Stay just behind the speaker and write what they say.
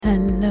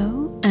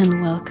Hello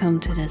and welcome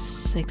to the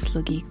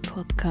Sexology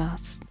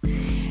podcast.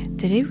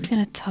 Today we're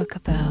going to talk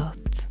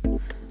about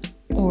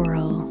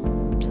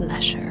oral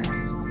pleasure.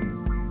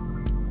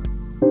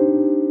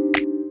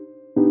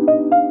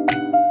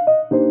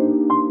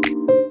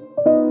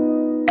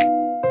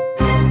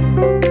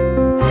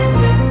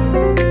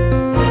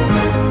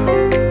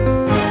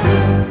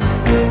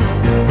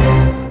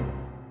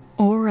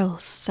 Oral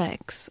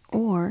sex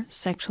or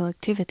sexual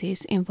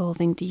activities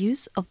involving the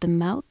use of the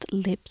mouth,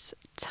 lips,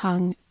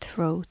 tongue,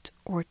 throat,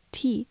 or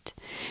teeth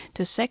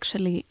to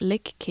sexually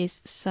lick,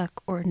 kiss,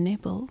 suck, or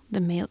nibble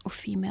the male or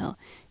female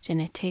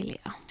genitalia.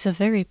 It's a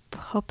very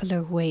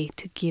popular way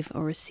to give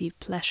or receive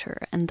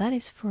pleasure, and that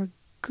is for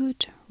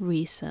good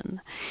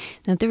reason.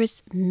 Now, there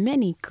is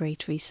many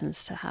great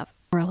reasons to have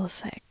oral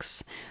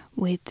sex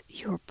with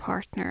your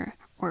partner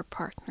or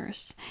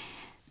partners.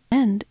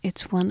 And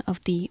it's one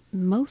of the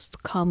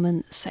most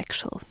common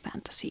sexual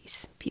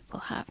fantasies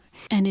people have.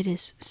 And it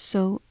is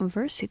so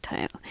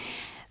versatile.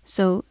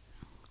 So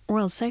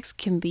oral sex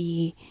can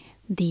be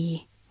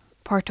the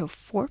part of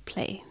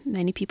foreplay.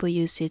 Many people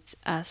use it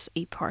as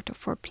a part of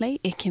foreplay.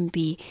 It can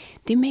be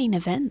the main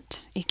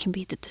event. It can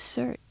be the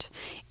dessert.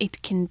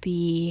 It can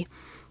be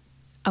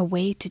a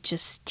way to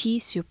just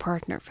tease your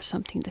partner for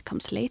something that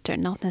comes later.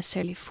 Not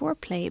necessarily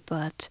foreplay,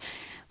 but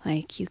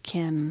like you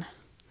can...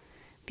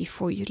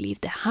 Before you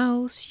leave the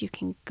house, you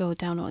can go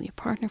down on your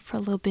partner for a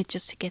little bit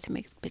just to get him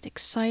a bit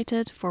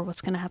excited for what's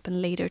going to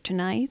happen later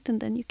tonight, and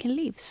then you can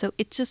leave. So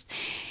it's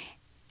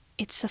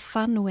a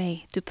fun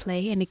way to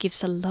play, and it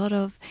gives a lot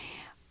of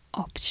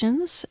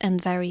options and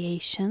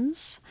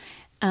variations.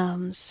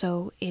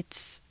 So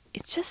it's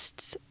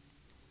just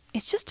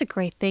a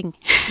great thing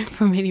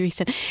for many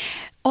reasons.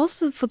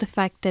 Also for the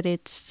fact that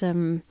it's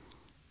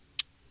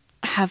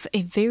have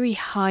a very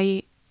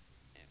high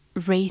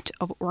rate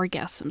of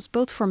orgasms,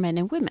 both for men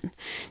and women.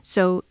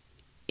 So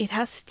it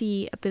has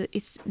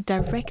it's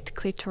direct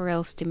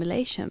clitoral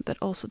stimulation, but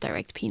also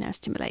direct penile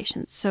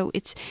stimulation. So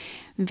it's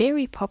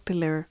very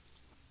popular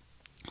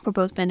for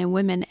both men and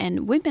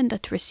women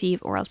that receive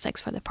oral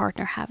sex for their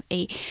partner have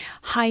a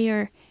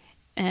higher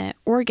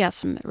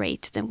orgasm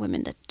rate than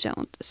women that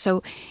don't.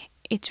 So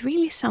it's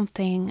really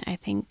something I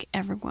think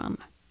everyone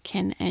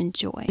can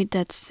enjoy. With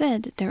that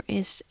said, there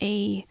is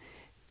a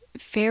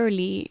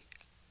fairly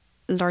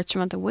large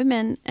amount of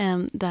women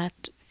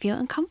that feel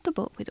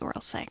uncomfortable with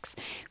oral sex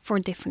for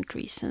different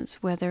reasons,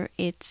 whether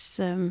it's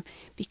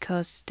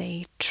because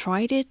they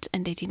tried it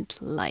and they didn't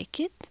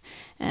like it,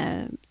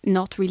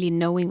 not really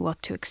knowing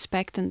what to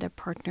expect, and their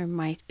partner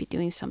might be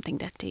doing something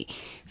that they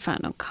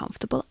found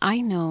uncomfortable. I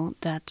know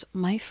that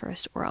my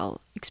first oral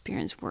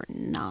experience were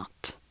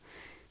not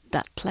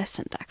that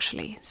pleasant,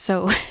 actually.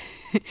 So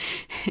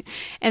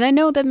and I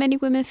know that many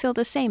women feel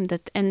the same,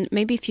 and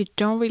maybe if you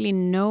don't really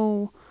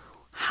know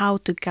how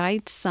to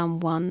guide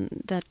someone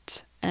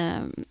that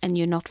and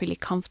you're not really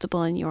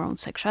comfortable in your own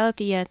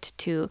sexuality yet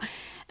to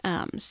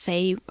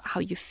say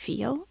how you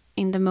feel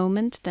in the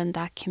moment, then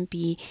that can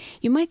be,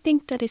 you might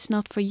think that it's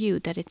not for you,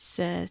 that it's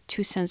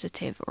too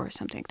sensitive or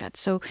something like that.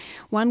 So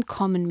one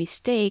common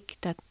mistake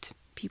that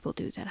people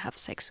do that have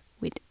sex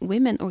with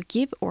women or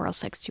give oral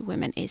sex to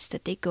women is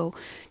that they go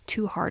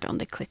too hard on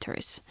the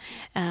clitoris.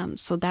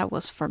 So that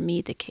was for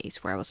me the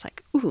case where I was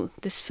like, ooh,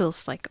 this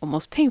feels like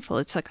almost painful.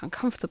 It's like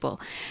uncomfortable.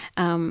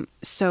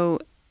 So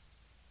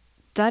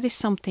that is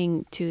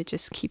something to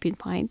just keep in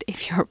mind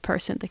if you're a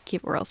person that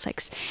give oral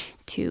sex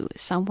to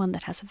someone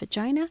that has a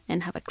vagina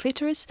and have a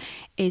clitoris,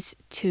 is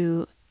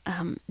to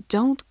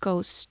don't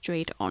go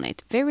straight on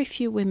it. Very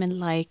few women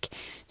like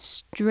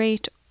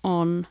straight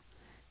on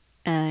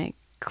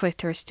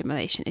clitoris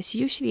stimulation. Is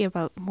usually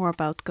more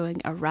about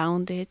going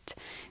around it,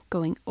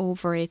 going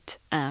over it,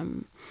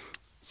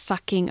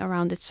 sucking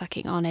around it,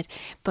 sucking on it.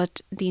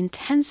 But the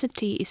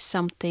intensity is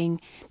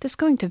something that's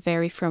going to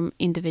vary from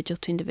individual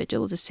to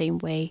individual, the same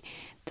way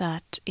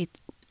that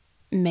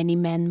many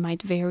men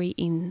might vary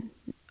in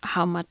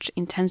how much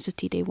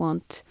intensity they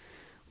want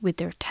with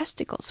their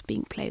testicles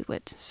being played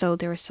with. So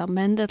there are some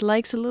men that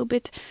likes a little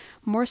bit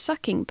more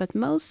sucking, but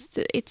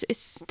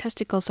its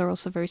testicles are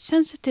also very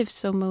sensitive,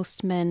 so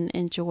most men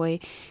enjoy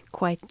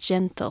quite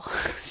gentle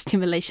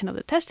stimulation of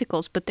the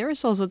testicles. But there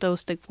is also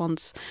those that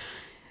wants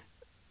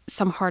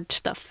some hard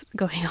stuff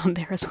going on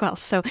there as well.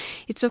 So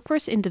it's of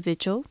course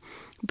individual,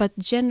 but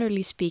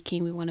generally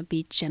speaking, we want to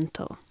be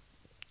gentle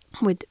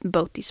with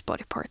both these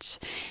body parts.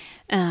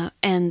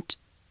 And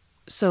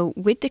so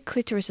with the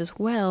clitoris as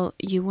well,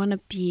 you want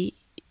to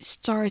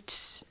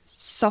start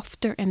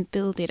softer and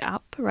build it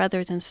up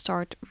rather than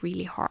start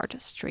really hard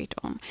straight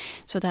on.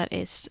 So that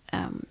is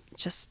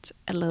just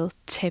a little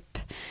tip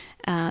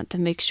to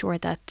make sure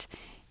that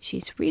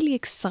she's really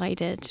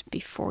excited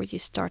before you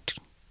start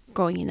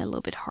going in a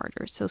little bit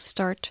harder. So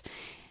start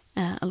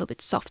a little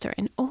bit softer.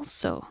 And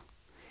also,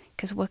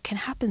 because what can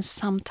happen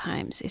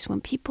sometimes is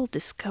when people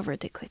discover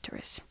the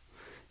clitoris,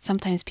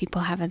 sometimes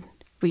people haven't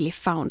really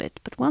found it,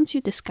 but once you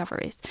discover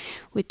it,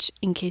 which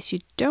in case you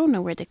don't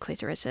know where the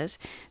clitoris is,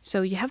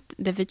 so you have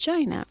the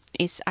vagina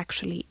is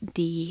actually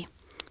the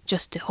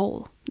just the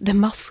hole.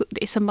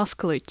 It's a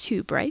muscular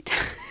tube, right?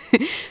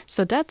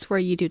 So that's where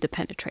you do the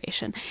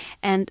penetration.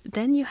 And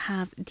then you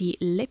have the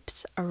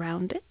lips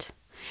around it.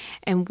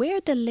 And where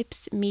the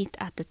lips meet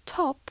at the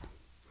top,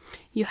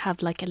 you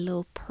have like a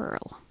little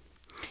pearl.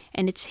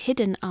 And it's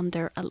hidden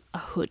under a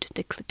hood,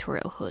 the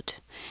clitoral hood.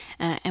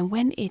 And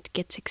when it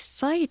gets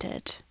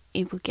excited,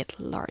 it will get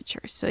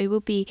larger. So it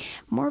will be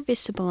more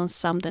visible on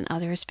some than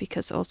others,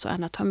 because also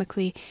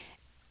anatomically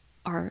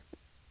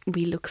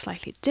we look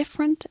slightly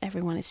different.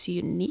 Everyone is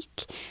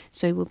unique.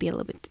 So it will be a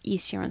little bit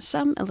easier on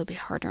some, a little bit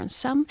harder on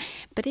some.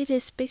 But it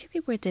is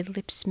basically where the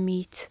lips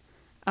meet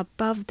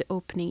above the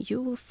opening.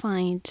 You will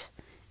find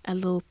a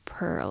little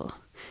pearl.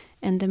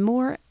 And the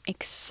more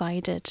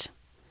excited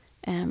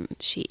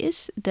she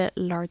is, the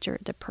larger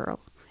the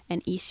pearl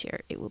and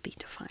easier it will be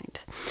to find.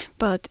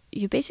 But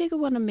you basically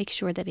want to make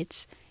sure that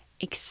it's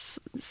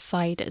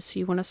excited. So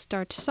you want to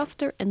start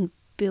softer and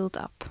build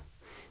up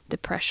the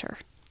pressure.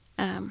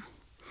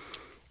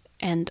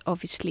 And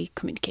obviously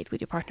communicate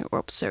with your partner or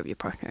observe your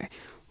partner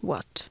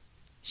what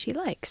she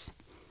likes.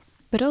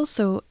 But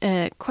also,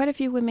 quite a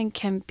few women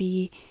can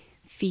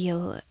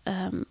feel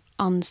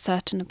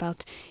uncertain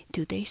about,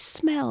 do they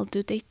smell,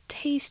 do they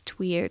taste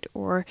weird,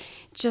 or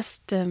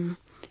just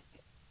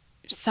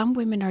some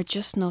women are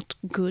just not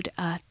good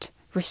at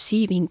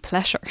receiving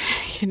pleasure.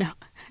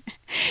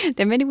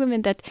 There are many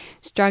women that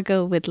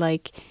struggle with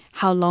like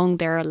how long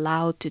they're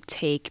allowed to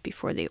take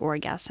before they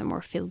orgasm,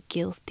 or feel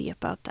guilty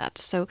about that.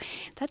 So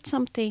that's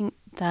something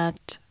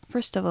that,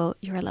 first of all,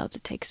 you're allowed to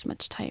take as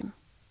much time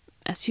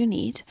as you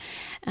need,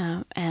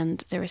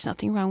 and there is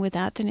nothing wrong with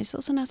that. And it's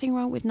also nothing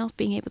wrong with not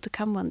being able to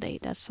come one day.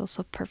 That's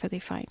also perfectly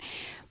fine.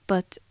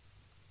 But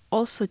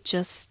also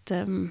just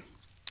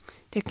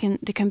there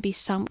can be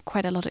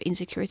quite a lot of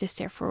insecurities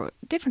there for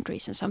different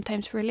reasons.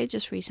 Sometimes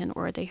religious reason,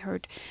 or they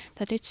heard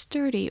that it's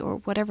dirty, or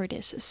whatever it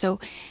is. So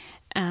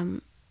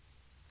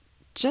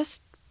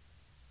just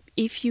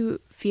if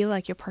you feel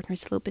like your partner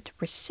is a little bit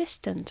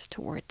resistant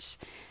towards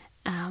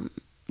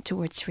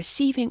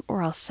receiving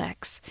oral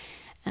sex,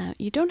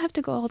 you don't have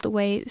to go all the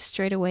way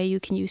straight away. You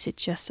can use it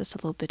just as a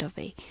little bit of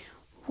a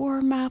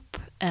warm up,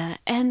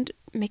 and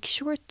make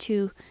sure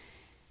to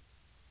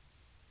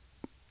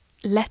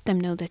let them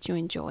know that you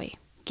enjoy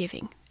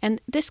giving. And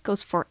this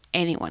goes for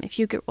anyone. If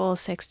you give oral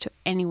sex to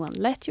anyone,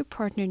 let your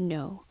partner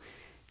know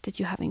that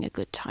you're having a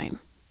good time,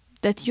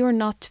 that you're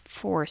not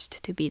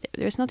forced to be there.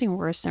 There's nothing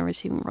worse than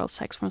receiving oral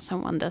sex from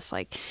someone that's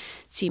like,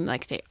 seem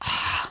like they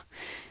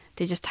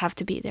just have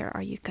to be there.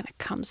 Are you gonna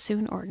come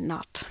soon or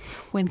not?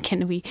 When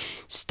can we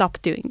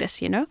stop doing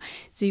this,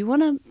 So you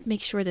want to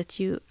make sure that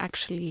you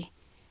actually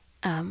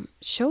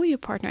show your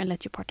partner and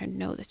let your partner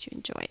know that you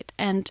enjoy it.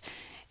 And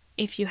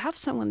if you have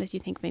someone that you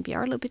think maybe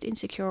are a little bit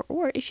insecure,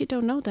 or if you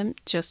don't know them,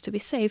 just to be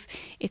safe,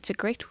 it's a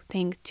great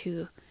thing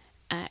to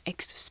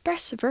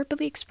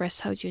verbally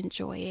express how you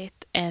enjoy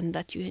it, and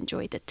that you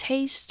enjoy the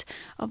taste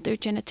of their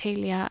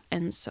genitalia,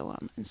 and so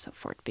on and so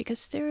forth.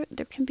 Because there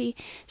can be,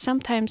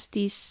 sometimes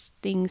these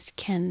things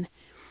can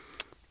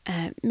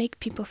make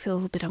people feel a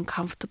little bit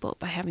uncomfortable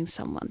by having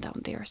someone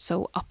down there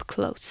so up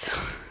close.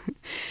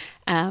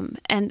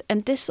 And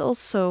this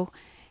also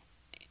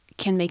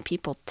can make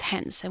people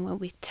tense. And when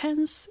we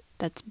tense,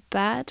 that's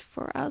bad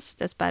for us.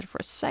 That's bad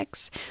for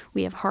sex.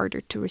 We have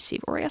harder to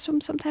receive orgasm.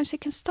 Sometimes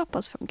it can stop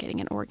us from getting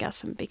an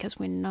orgasm because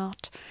we're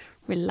not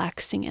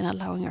relaxing and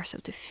allowing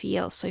ourselves to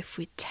feel. So if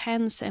we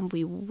tense and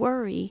we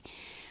worry,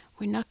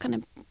 we might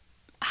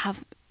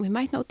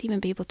not even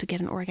be able to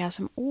get an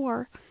orgasm,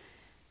 or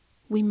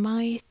we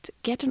might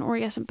get an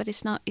orgasm, but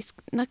it's not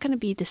going to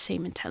be the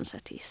same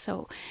intensity.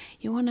 So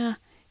you want to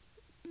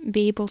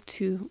be able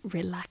to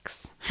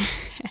relax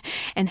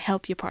and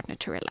help your partner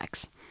to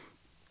relax.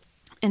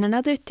 And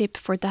another tip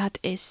for that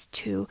is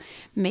to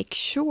make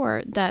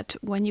sure that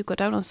when you go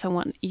down on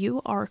someone,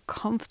 you are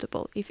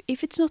comfortable.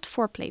 If it's not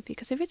foreplay,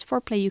 because if it's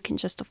foreplay, you can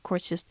just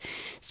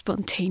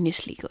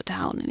spontaneously go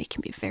down, and it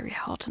can be very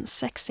hot and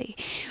sexy.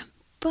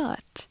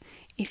 But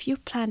if you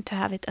plan to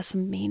have it as a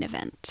main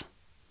event,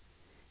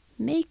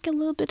 make a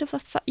little bit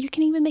of you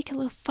can even make a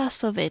little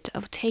fuss of it,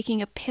 of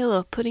taking a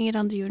pillow, putting it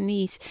under your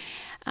knees.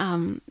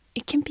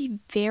 It can be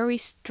very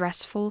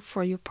stressful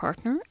for your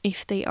partner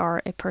if they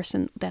are a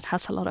person that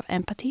has a lot of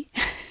empathy.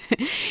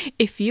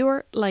 If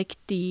you're like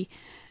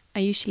I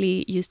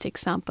usually use the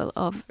example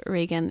of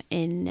Regan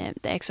in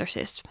The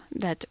Exorcist,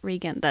 that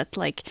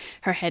like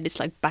her head is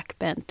like back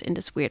bent in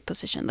this weird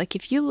position. Like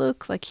if you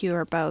look like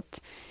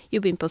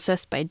you've been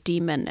possessed by a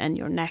demon, and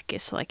your neck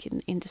is like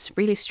in this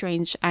really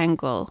strange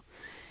angle,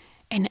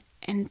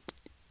 and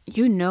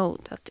you know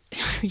that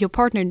your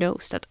partner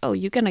knows that,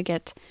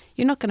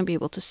 you're not gonna be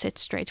able to sit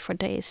straight for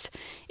days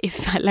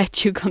if I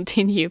let you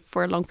continue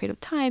for a long period of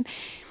time.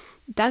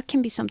 That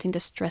can be something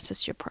that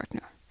stresses your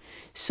partner.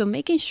 So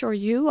making sure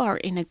you are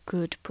in a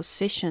good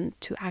position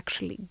to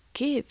actually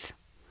give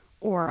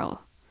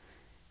oral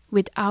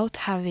without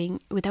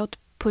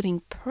putting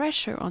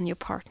pressure on your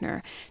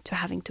partner to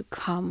having to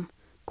come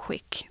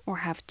quick, or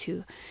have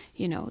to,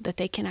 that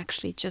they can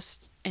actually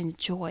just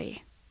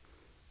enjoy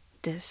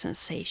the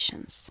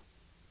sensations.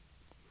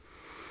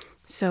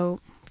 So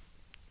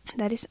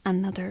that is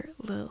another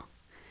little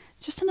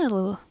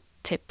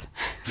tip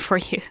for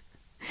you.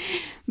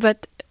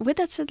 But with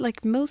that said,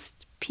 like,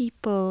 most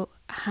people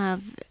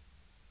have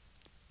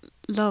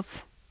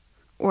love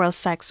oral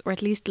sex, or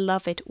at least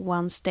love it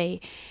once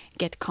they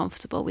get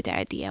comfortable with the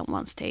idea and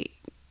once they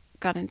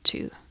getting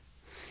to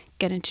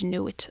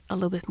know it a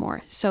little bit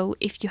more. So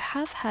if you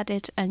have had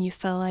it and you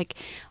felt like,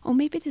 oh,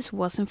 maybe this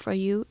wasn't for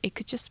you, it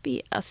could just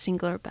be a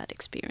singular bad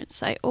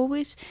experience. I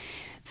always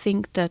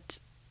think that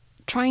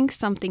trying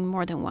something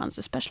more than once,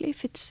 especially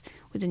if it's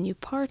with a new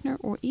partner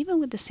or even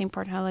with the same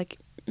partner, like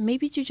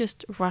maybe you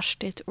just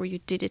rushed it or you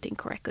did it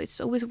incorrectly. It's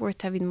always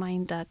worth having in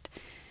mind that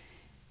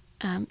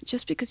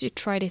just because you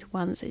tried it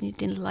once and you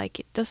didn't like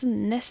it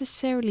doesn't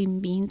necessarily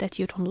mean that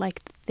you don't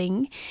like the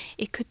thing.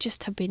 It could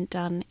just have been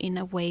done in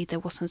a way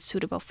that wasn't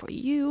suitable for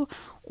you,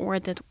 or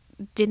that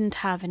didn't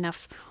have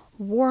enough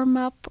warm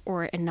up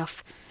or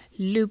enough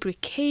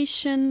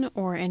lubrication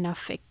or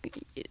enough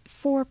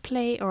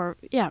foreplay, or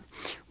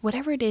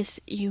whatever it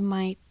is. You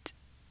might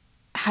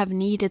have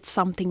needed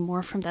something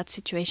more from that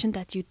situation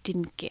that you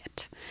didn't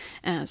get.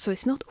 So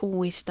it's not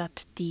always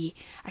that the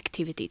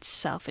activity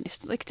itself, and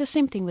it's like the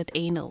same thing with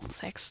anal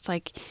sex. It's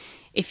like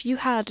if you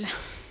had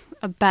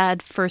a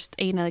bad first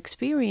anal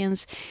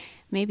experience,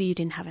 maybe you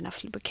didn't have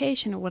enough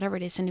lubrication or whatever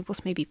it is, and it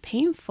was maybe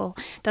painful.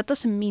 That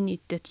doesn't mean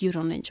that you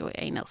don't enjoy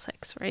anal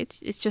sex, right?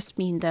 It just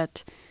means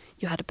that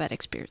you had a bad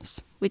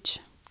experience, which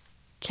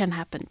can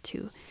happen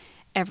to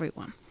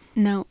everyone.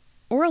 Now,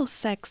 oral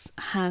sex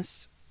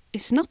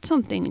is not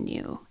something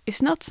new.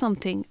 It's not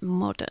something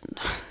modern.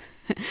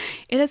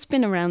 It has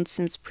been around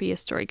since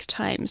prehistoric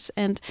times,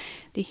 and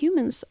the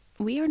humans,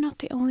 we are not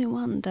the only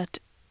one that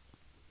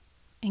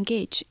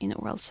engage in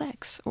oral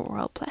sex or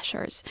oral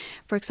pleasures.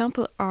 For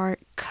example, our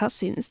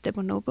cousins, the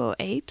bonobo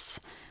apes,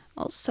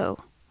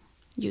 also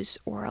use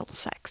oral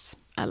sex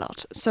a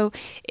lot. So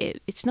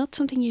it's not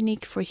something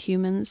unique for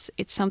humans.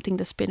 It's something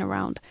that's been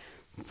around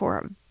for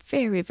a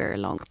very, very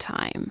long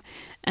time.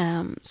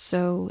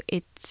 So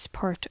it's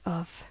part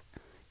of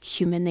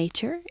human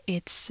nature.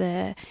 It's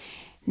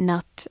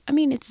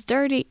it's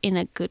dirty in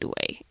a good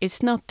way.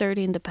 It's not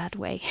dirty in the bad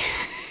way.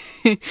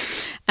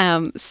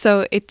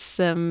 So it's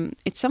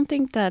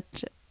something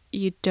that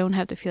you don't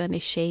have to feel any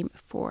shame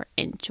for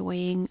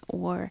enjoying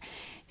or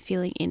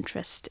feeling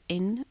interest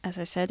in. As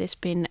I said, it's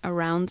been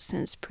around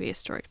since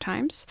prehistoric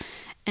times,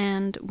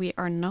 and we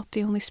are not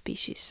the only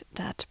species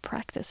that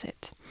practice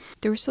it.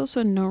 There is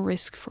also no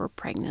risk for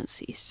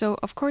pregnancy. So,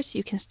 of course,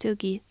 you can still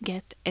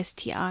get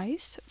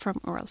STIs from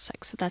oral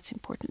sex, so that's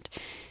important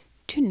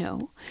to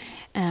know.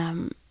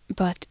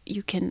 But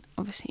you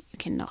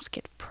cannot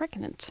get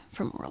pregnant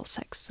from oral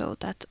sex, so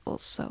that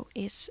also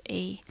is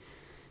a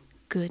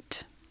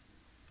good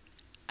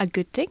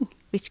thing,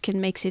 which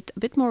can makes it a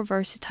bit more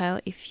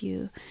versatile if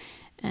you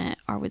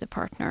are with a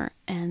partner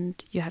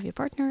and you have your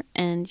partner,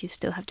 and you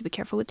still have to be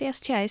careful with the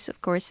STIs,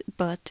 of course,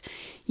 but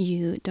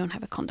you don't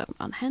have a condom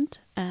on hand.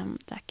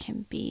 That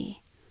can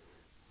be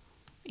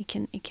it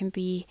can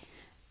be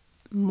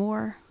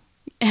more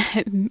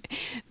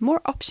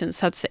more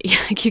options, I'd say.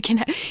 Like you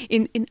can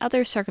in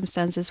other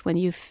circumstances when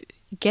you're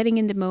getting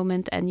in the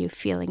moment and you're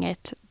feeling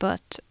it,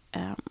 but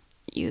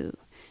you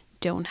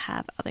don't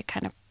have other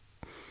kind of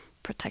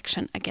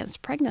protection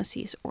against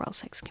pregnancies, oral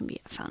sex can be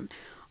a fun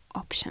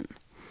option.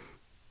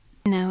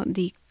 Now,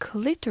 the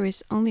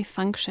clitoris only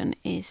function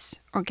is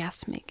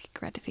orgasmic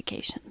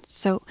gratification.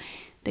 So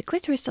the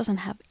clitoris doesn't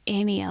have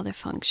any other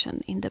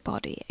function in the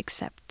body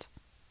except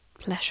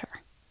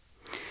pleasure.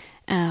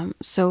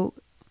 So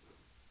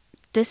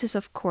this is,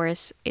 of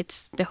course,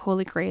 it's the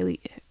holy grail.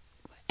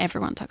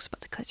 Everyone talks about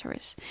the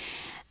clitoris.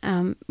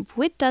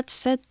 With that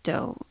said,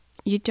 though,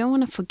 you don't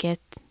want to forget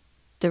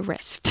the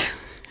rest.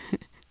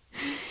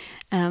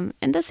 And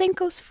the same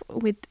goes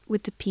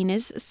with the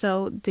penis.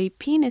 So the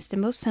penis, the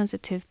most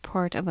sensitive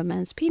part of a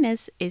man's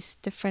penis, is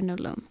the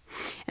frenulum.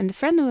 And the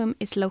frenulum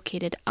is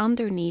located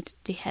underneath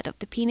the head of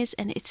the penis,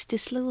 and it's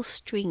this little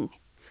string.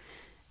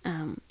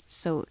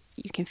 So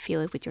you can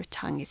feel it with your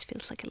tongue. It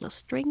feels like a little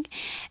string.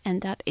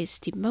 And that is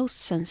the most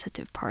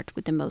sensitive part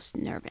with the most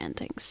nerve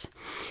endings.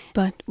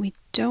 But we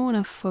don't want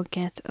to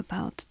forget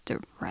about the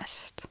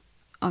rest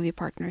of your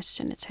partner's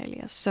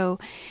genitalia. So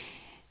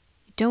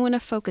don't want to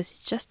focus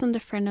just on the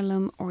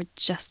frenulum or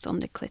just on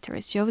the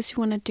clitoris. You obviously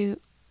want to do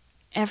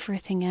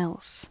everything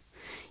else.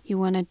 You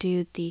want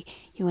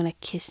to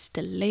kiss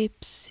the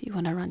lips, you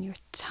want to run your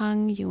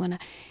tongue, you want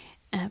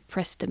to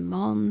press the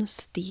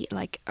mons, you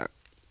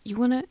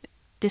want to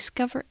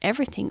discover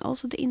everything,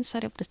 also the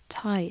inside of the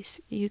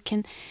thighs. You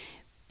can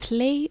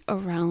play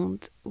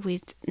around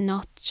with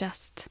not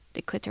just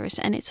the clitoris,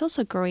 and it's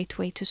also a great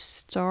way to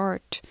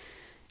start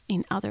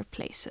in other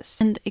places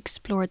and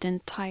explore the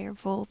entire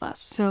vulva.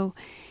 So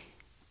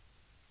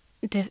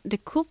the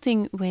cool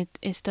thing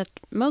is that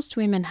most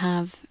women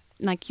have,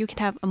 like, you can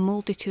have a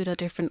multitude of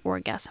different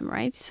orgasms,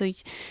 right? So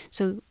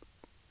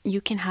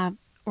you can have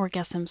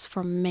orgasms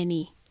from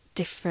many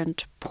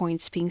different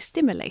points being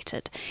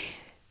stimulated,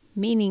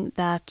 meaning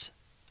that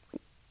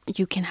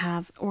you can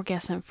have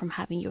orgasm from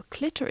having your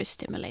clitoris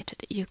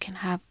stimulated. You can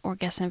have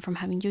orgasm from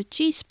having your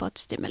G-spot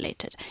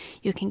stimulated.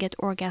 You can get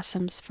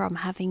orgasms from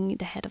having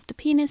the head of the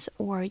penis,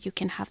 or you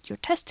can have your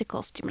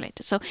testicles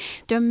stimulated. So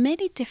there are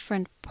many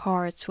different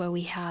parts where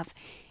we have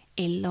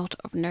a lot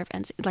of nerve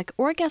ends. Like,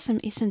 orgasm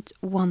isn't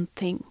one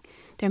thing.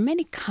 There are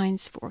many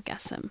kinds of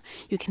orgasm.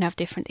 You can have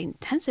different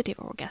intensity of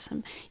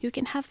orgasm. You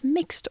can have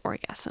mixed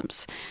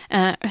orgasms.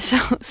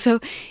 So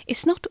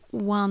it's not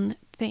one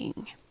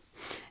thing.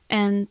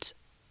 And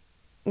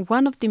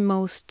one of the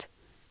most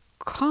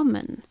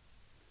common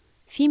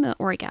female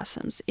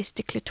orgasms is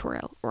the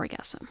clitoral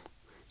orgasm.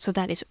 So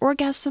that is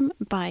orgasm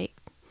by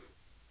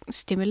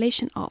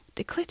stimulation of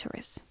the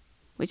clitoris,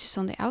 which is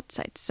on the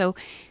outside. So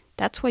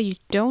that's why you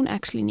don't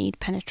actually need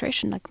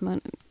penetration. Like,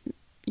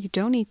 you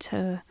don't need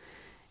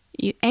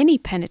any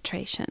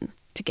penetration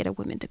to get a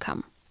woman to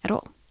come at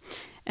all.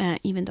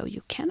 Even though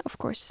you can, of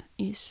course,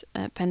 use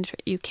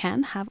you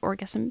can have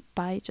orgasm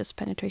by just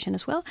penetration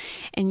as well,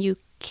 and you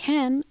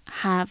can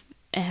have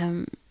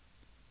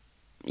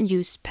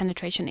use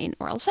penetration in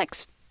oral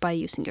sex by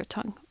using your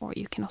tongue, or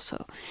you can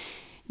also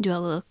do a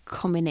little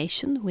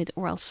combination with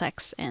oral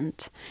sex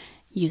and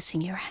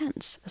using your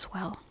hands as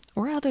well,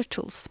 or other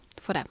tools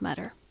for that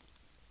matter.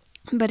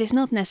 But it's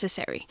not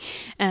necessary.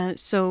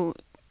 So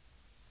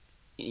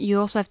you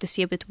also have to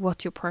see a bit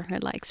what your partner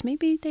likes.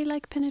 Maybe they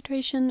like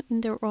penetration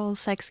in their oral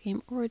sex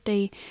game, or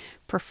they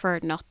prefer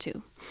not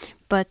to.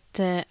 But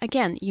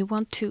again, you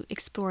want to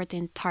explore the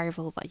entire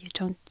vulva. You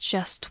don't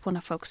just want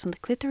to focus on the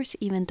clitoris,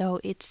 even though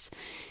it's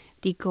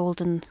the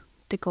golden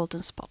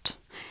spot.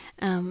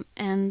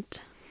 And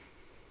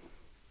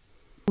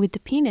with the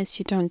penis,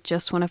 you don't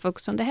just want to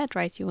focus on the head,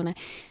 right? You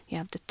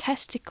have the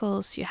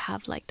testicles, you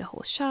have like the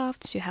whole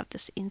shafts, you have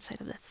this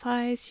inside of the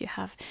thighs, you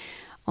have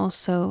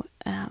also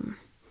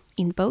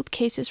in both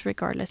cases,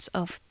 regardless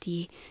of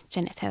the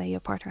genitalia your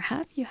partner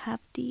have, you have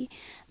the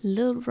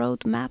little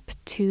road map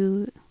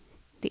to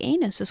the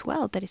anus as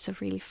well. That is a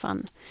really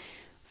fun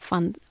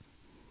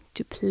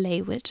to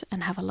play with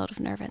and have a lot of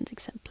nerve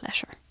endings and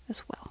pleasure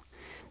as well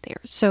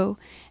there. So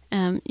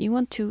you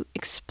want to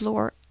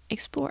explore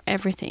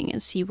everything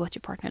and see what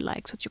your partner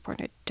likes, what your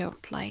partner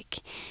don't like,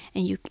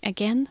 and you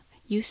again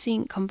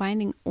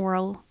combining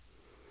oral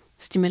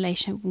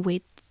stimulation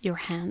with your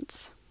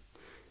hands.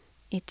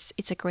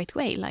 It's a great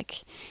way.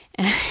 Like,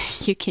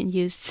 you can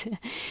use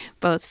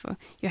both for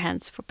your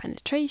hands for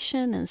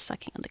penetration and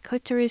sucking on the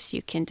clitoris.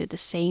 You can do the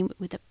same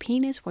with the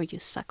penis, where you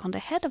suck on the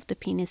head of the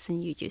penis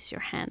and you use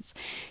your hands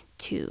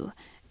to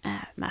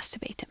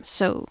masturbate him.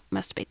 So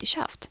masturbate the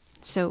shaft.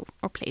 So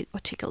or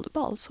tickle the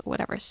balls or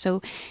whatever.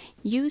 So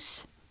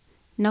use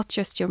not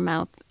just your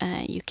mouth.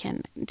 You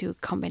can do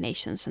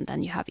combinations, and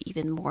then you have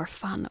even more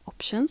fun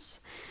options.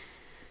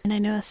 And I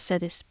know I said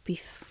this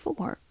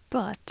before,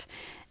 but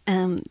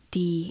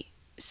the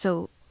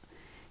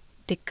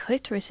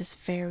clitoris is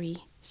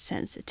very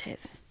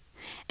sensitive,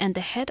 and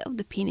the head of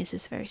the penis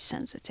is very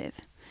sensitive,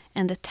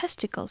 and the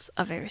testicles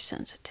are very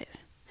sensitive.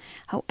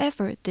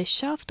 However, the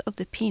shaft of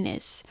the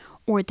penis,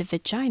 or the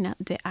vagina,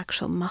 the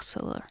actual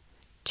muscular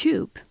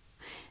tube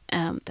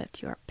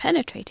that you are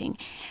penetrating,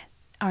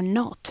 are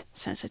not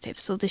sensitive.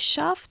 So the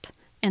shaft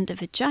and the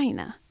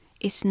vagina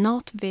is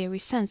not very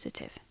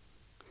sensitive.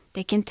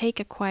 They can take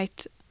a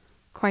quite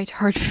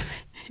hard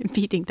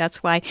beating.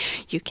 That's why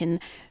you can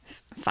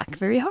fuck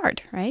very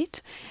hard,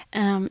 right?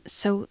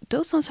 So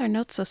those ones are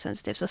not so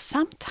sensitive. So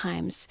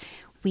sometimes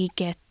we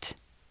get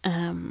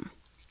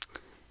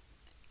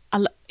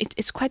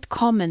it's quite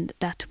common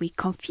that we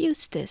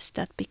confuse this,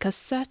 that because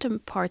certain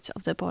parts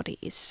of the body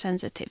is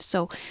sensitive.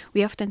 So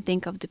we often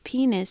think of the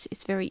penis,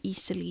 it's very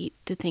easily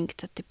to think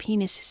that the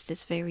penis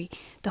is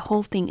the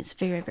whole thing is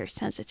very, very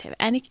sensitive.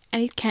 And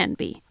it can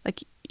be.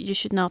 Like, you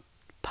should not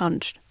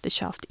punch the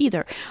shaft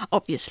either,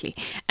 obviously.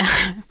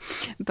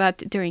 But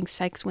during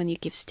sex, when you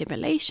give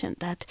stimulation,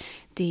 that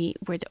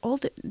all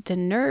the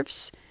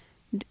nerves,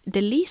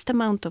 the least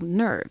amount of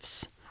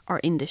nerves are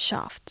in the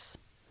shafts.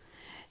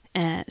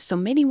 So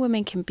many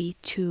women can be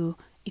too,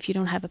 if you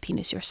don't have a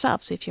penis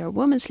yourself, so if you're a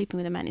woman sleeping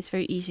with a man, it's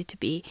very easy to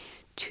be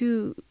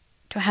to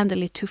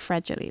handle it too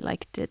fragilely,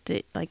 like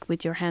like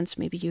with your hands,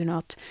 maybe you're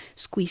not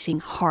squeezing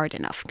hard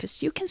enough,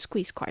 because you can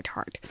squeeze quite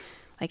hard.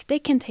 Like, they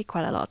can take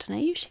quite a lot, and I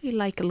usually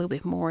like a little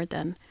bit more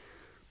than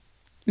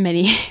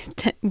many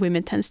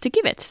women tends to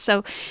give it.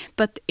 So,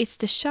 but it's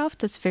the shaft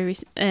that's very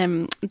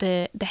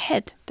the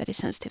head that is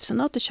sensitive. So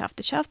not the shaft.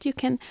 The shaft you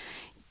can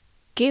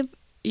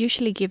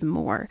usually give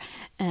more,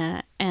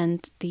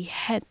 and the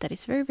head that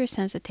is very, very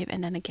sensitive.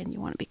 And then again,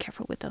 you want to be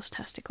careful with those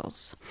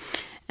testicles,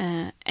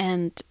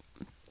 and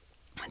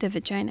the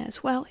vagina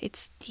as well.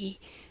 It's the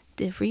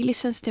really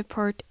sensitive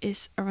part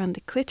is around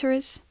the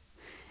clitoris.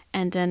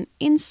 And then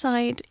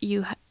inside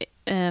you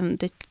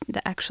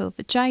the actual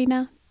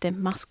vagina, the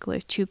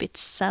muscular tube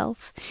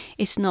itself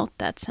is not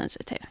that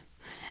sensitive.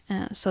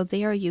 So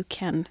there you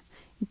can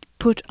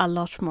put a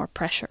lot more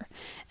pressure.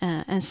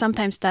 And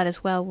sometimes that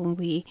as well, when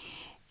we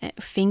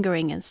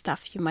fingering and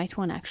stuff, you might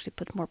want to actually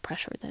put more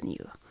pressure than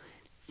you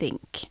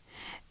think.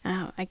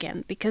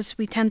 Again, because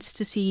we tend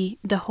to see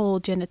the whole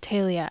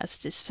genitalia as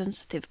this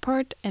sensitive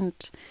part, and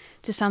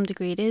to some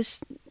degree it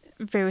is.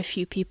 Very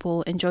few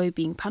people enjoy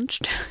being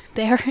punched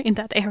there in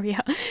that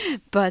area,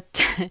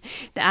 but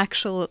the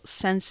actual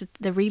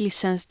the really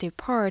sensitive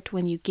part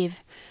when you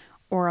give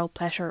oral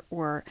pleasure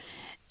or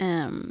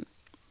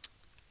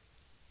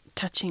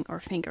touching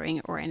or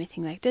fingering or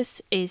anything like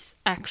this is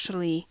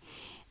actually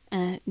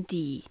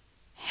the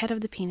head of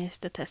the penis,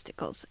 the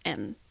testicles,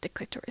 and the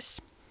clitoris.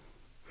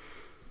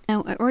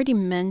 Now, I already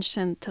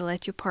mentioned to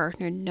let your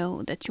partner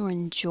know that you're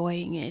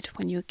enjoying it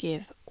when you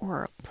give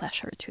oral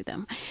pleasure to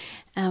them.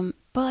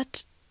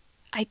 But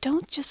I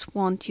don't just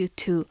want you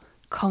to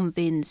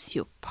convince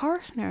your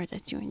partner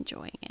that you're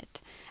enjoying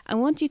it. I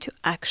want you to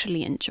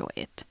actually enjoy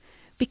it,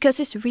 because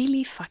it's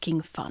really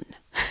fucking fun.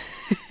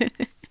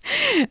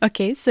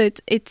 Okay, so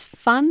it's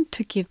fun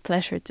to give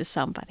pleasure to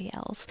somebody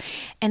else,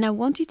 and I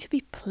want you to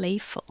be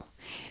playful.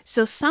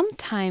 So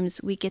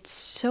sometimes we get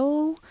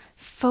so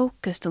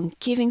focused on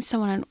giving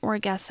someone an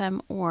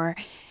orgasm or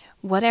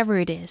whatever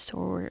it is,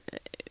 or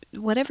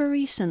whatever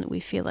reason we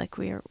feel like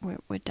we're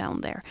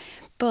down there.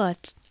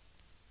 But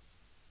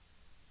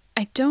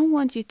I don't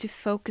want you to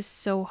focus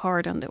so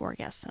hard on the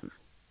orgasm.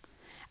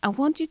 I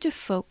want you to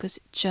focus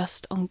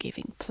just on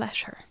giving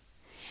pleasure.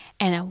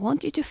 And I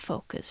want you to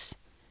focus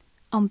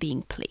on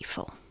being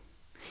playful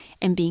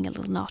and being a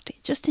little naughty,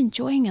 just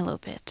enjoying a little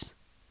bit.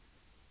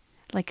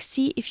 Like,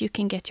 see if you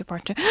can get your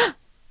partner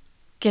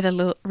get a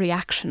little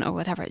reaction or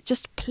whatever.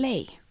 Just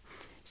play.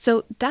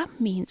 So that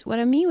means, what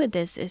I mean with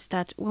this is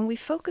that when we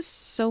focus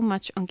so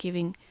much on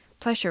giving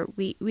pleasure,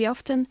 we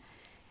often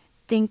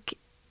think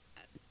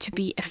to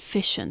be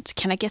efficient.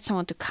 Can I get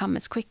someone to come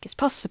as quick as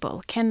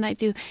possible? Can I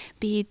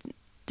be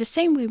the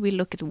same way we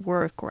look at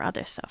work or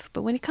other stuff?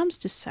 But when it comes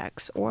to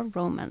sex or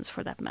romance,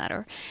 for that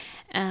matter,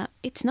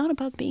 it's not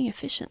about being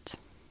efficient.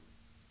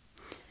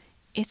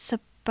 It's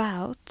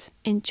about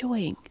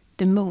enjoying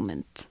the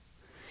moment.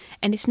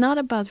 And it's not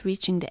about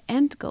reaching the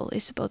end goal.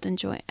 It's about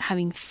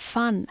having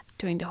fun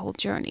during the whole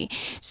journey.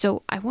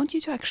 So I want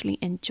you to actually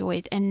enjoy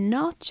it and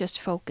not just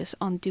focus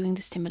on doing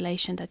the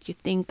stimulation that you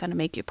think gonna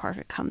make your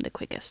partner come the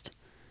quickest.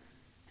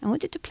 I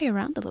want you to play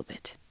around a little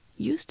bit.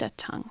 Use that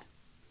tongue.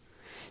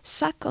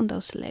 Suck on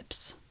those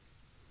lips.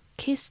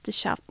 Kiss the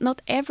shaft.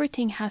 Not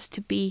everything has to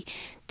be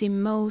the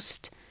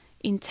most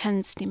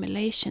intense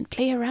stimulation.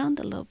 Play around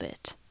a little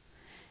bit.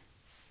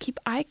 Keep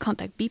eye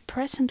contact. Be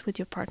present with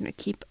your partner.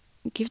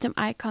 Give them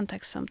eye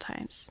contact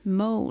sometimes.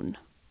 Moan.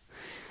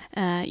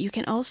 You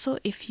can also,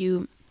 if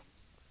you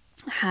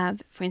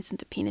have, for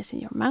instance, a penis in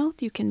your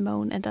mouth, you can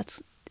moan, and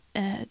that's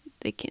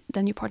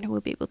then your partner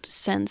will be able to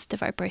sense the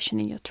vibration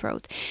in your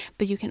throat.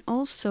 But you can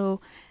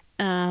also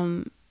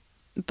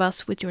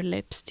buzz with your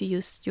lips, to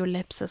use your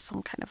lips as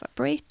some kind of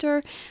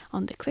vibrator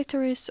on the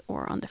clitoris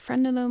or on the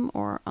frenulum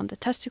or on the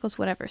testicles,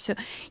 whatever. So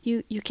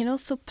you can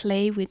also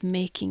play with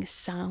making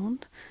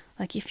sound.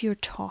 Like if you're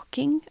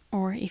talking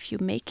or if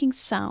you're making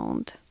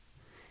sound,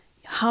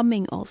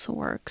 humming also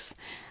works.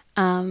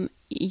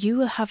 You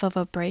will have a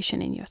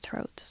vibration in your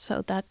throat.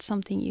 So that's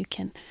something you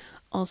can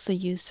also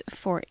use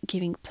for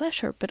giving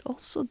pleasure, but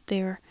also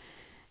their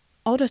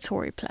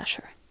auditory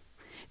pleasure.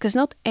 Because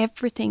not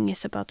everything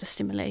is about the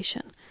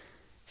stimulation.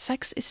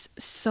 Sex is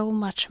so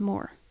much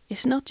more.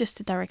 It's not just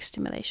the direct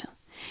stimulation.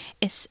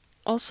 It's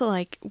also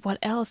like, what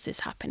else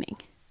is happening?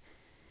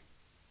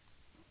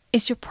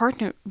 Is your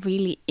partner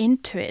really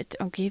into it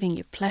or giving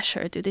you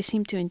pleasure? Do they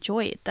seem to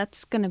enjoy it?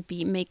 That's gonna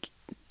make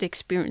the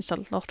experience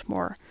a lot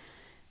more,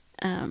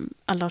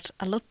 a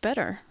lot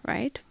better,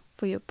 right,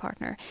 for your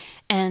partner.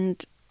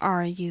 And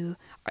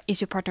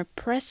is your partner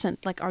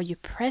present? Like, are you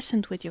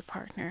present with your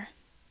partner?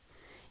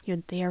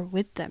 You're there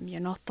with them. You're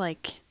not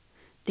like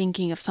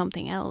thinking of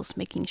something else,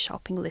 making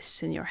shopping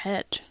lists in your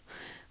head,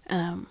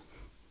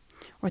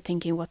 or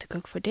thinking what to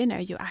cook for dinner.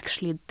 You're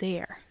actually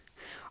there.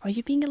 Are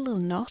you being a little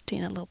naughty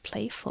and a little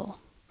playful?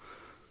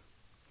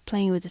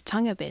 Playing with the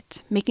tongue a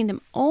bit, making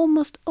them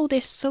almost,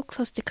 they're so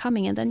close to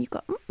coming, and then you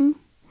go,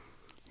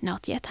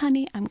 not yet,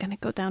 honey. I'm gonna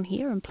go down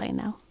here and play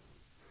now.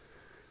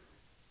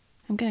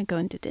 I'm gonna go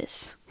into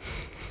this.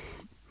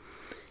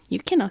 You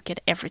cannot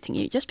get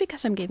everything just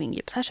because I'm giving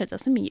you pleasure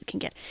doesn't mean you can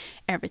get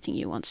everything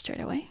you want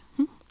straight away.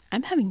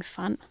 I'm having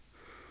fun.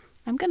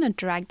 I'm gonna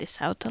drag this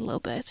out a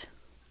little bit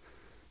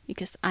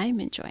because I'm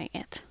enjoying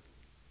it.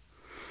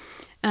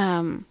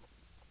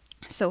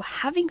 So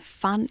having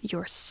fun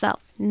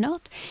yourself,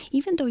 not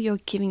even though you're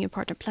giving your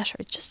partner pleasure,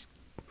 just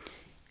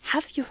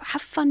have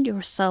fun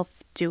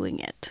yourself doing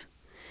it.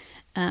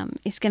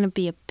 Is going to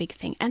be a big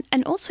thing,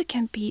 and also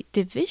can be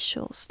the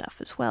visual stuff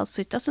as well.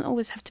 So it doesn't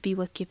always have to be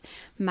what gives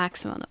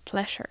maximum of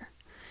pleasure.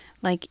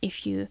 Like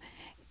if you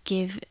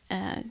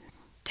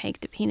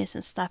take the penis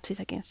and slaps it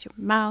against your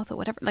mouth or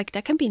whatever, like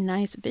that can be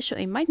nice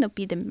visual. It might not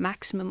be the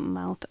maximum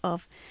amount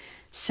of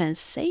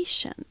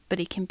sensation, but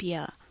it can be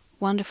a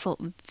wonderful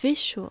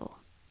visual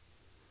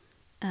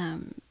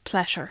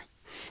pleasure.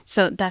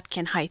 So that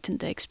can heighten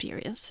the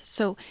experience.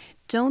 So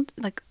don't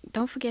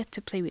forget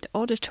to play with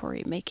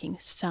auditory, making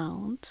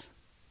sounds,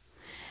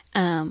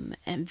 and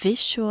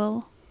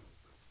visual,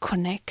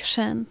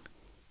 connection,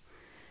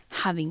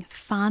 having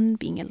fun,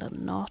 being a little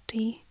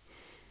naughty.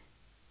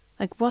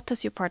 Like, what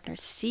does your partner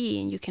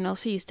see? And you can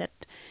also use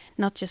that,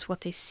 not just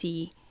what they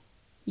see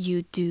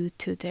you do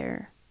to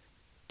their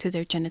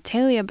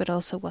genitalia, but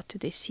also what do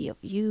they see of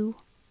you?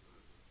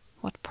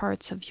 What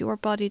parts of your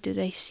body do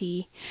they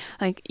see?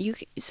 Like, you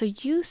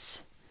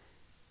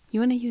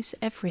want to use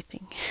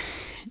everything.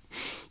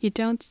 You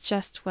don't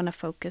just want to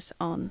focus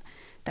on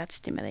that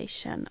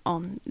stimulation,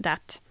 on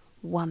that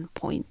one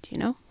point,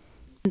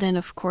 Then,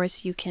 of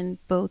course, you can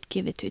both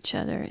give it to each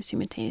other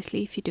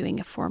simultaneously if you're doing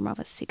a form of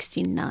a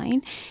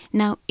 69.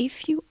 Now,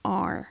 if you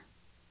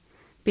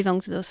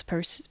belong to those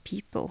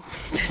people,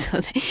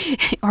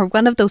 or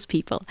one of those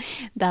people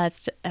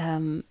that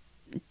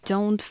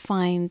don't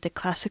find the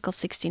classical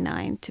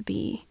 69 to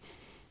be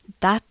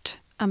that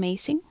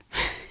amazing,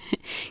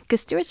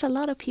 because there's a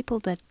lot of people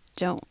that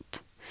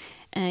don't.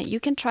 You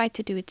can try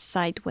to do it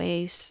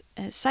sideways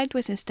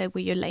instead,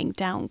 where you're laying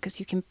down, because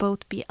you can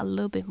both be a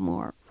little bit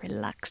more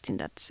relaxed in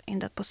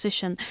that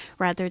position,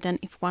 rather than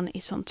if one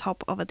is on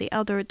top of the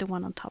other, the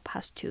one on top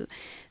has to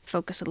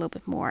focus a little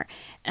bit more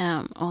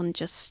on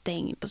just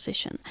staying in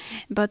position.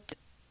 But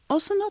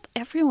also, not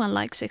everyone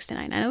likes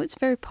 69. I know it's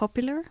very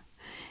popular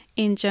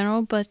in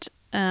general, but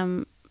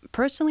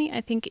personally, I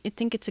think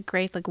it's a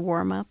great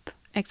warm up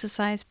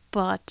exercise.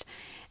 But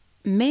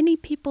many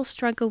people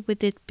struggle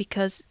with it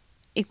because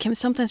it can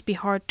sometimes be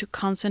hard to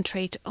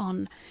concentrate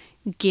on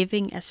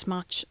giving as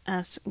much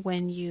as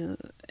when you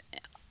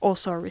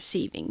also are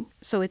receiving.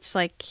 So it's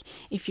like,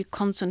 if you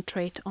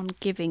concentrate on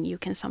giving, you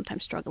can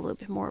sometimes struggle a little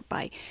bit more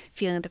by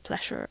feeling the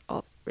pleasure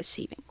of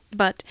receiving.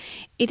 But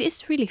it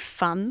is really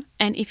fun.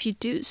 And if you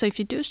do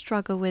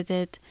struggle with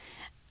it,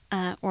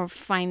 or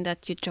find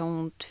that you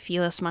don't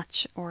feel as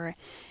much, or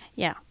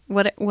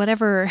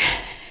whatever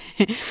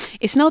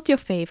it's not your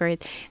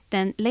favorite,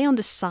 then lay on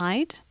the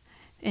side.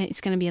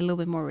 It's going to be a little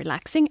bit more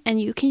relaxing, and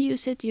you can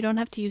use it. You don't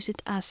have to use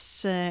it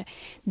as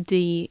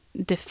the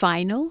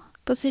final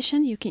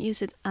position. You can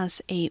use it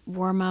as a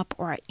warm-up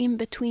or an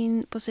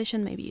in-between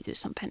position. Maybe you do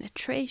some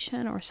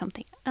penetration or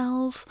something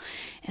else,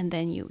 and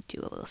then you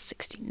do a little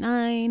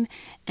 69,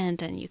 and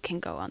then you can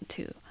go on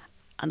to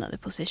another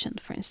position,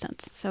 for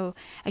instance. So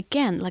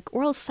again, like,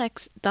 oral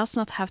sex does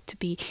not have to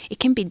be, it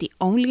can be the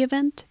only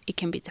event, it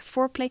can be the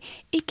foreplay,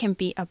 it can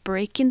be a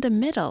break in the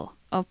middle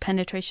of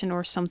penetration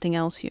or something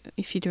else,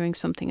 if you're doing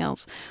something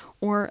else,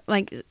 or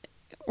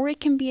it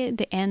can be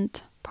the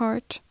end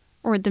part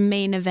or the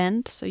main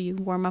event, so you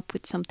warm up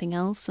with something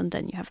else, and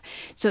then you have,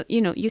 so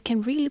you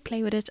can really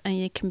play with it, and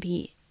it can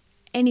be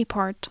any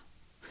part.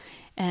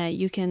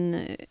 You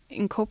can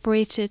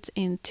incorporate it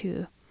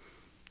into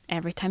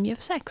every time you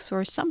have sex,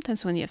 or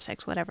sometimes when you have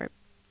sex, whatever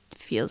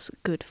feels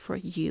good for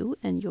you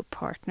and your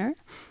partner.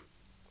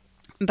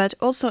 But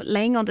also,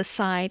 laying on the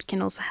side can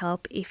also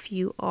help if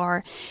you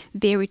are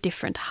very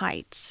different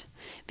heights,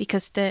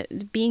 because the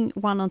being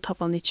one on top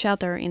of each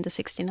other in the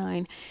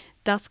 69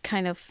 does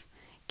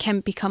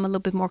can become a little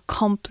bit more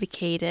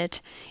complicated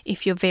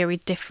if you're very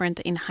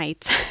different in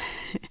height.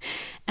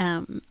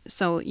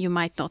 So you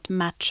might not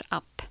match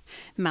up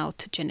mouth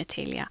to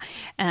genitalia.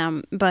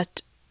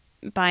 But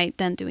by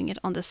then doing it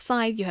on the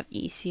side, you have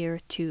easier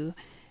to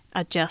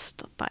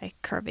adjust by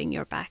curving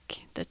your back.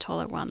 The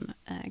taller one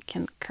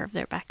can curve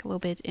their back a little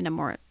bit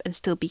and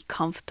still be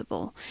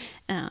comfortable.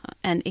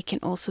 And it can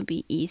also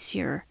be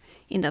easier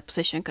in that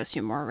position because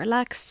you're more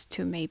relaxed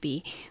to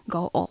maybe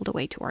go all the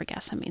way to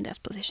orgasm in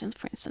that position,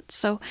 for instance.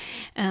 So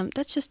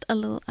that's just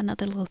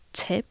another little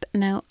tip.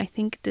 Now, I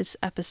think this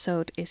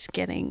episode is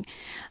getting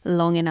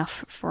long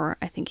enough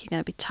I think you're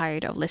going to be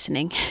tired of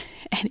listening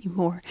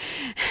anymore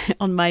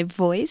on my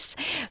voice.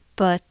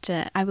 But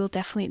I will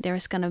definitely,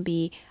 there's going to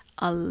be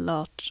a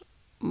lot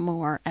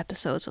more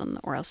episodes on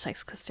oral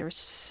sex because there's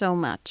so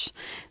much.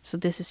 So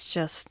this is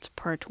just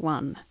part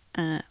 1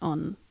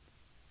 on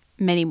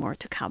many more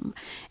to come.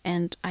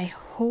 And I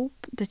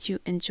hope that you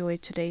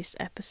enjoyed today's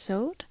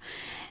episode.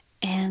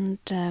 And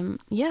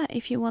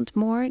if you want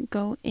more,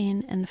 go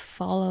in and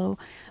follow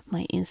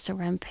my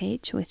Instagram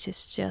page, which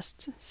is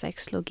just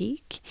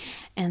Sexlogik.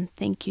 And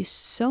thank you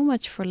so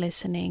much for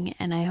listening.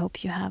 And I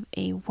hope you have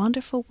a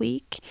wonderful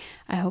week.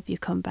 I hope you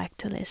come back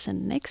to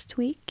listen next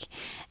week,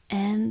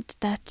 and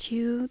that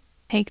you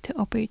take the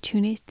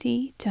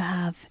opportunity to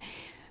have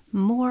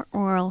more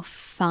oral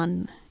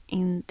fun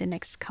in the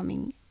next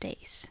coming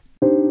days.